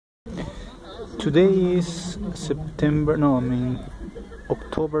Today is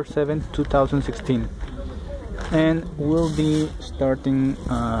October 7th, 2016, and we'll be starting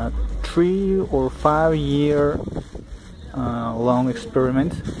a 3 or 5 year long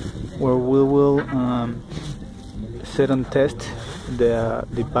experiment where we will set on test the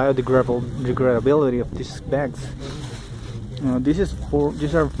biodegradability of these bags.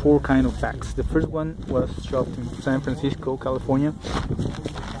 These are four kind of bags. The first one was shelved in San Francisco, California.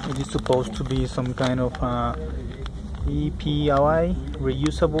 It is supposed to be some kind of EPI,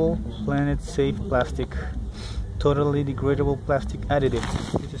 reusable, planet-safe plastic, totally degradable plastic additive.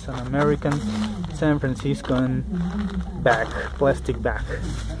 This is an American San Franciscan bag, plastic bag.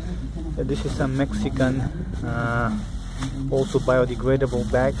 This is a Mexican, also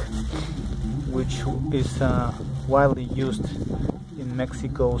biodegradable bag, which is widely used in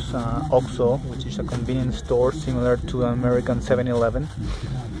Mexico's OXXO, which is a convenience store similar to American 7-Eleven.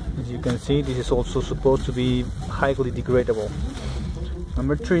 As you can see, this is also supposed to be highly degradable.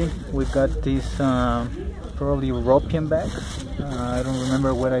 Number 3, we've got this probably European bag. I don't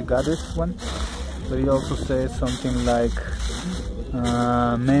remember where I got this one, but it also says something like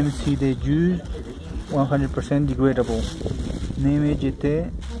même si des jus 100% degradable, ne me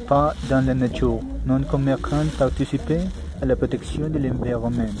jetez pas dans la nature, non commerçant participer à la protection de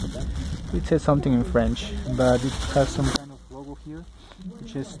l'environnement. It says something in French, but it has some kind of logo here,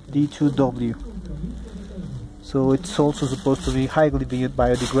 which is D2W. So it's also supposed to be highly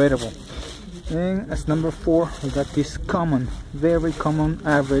biodegradable. And as number 4, we got this very common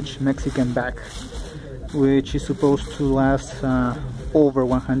average Mexican bag, which is supposed to last over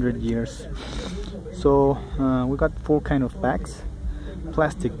 100 years. So we got 4 kind of bags,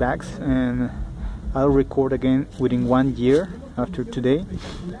 plastic bags, and I'll record again within 1 year after today,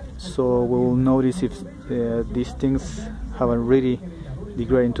 so we'll notice if these things haven't really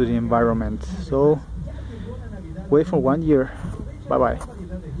degraded into the environment. So wait for 1 year. Bye bye.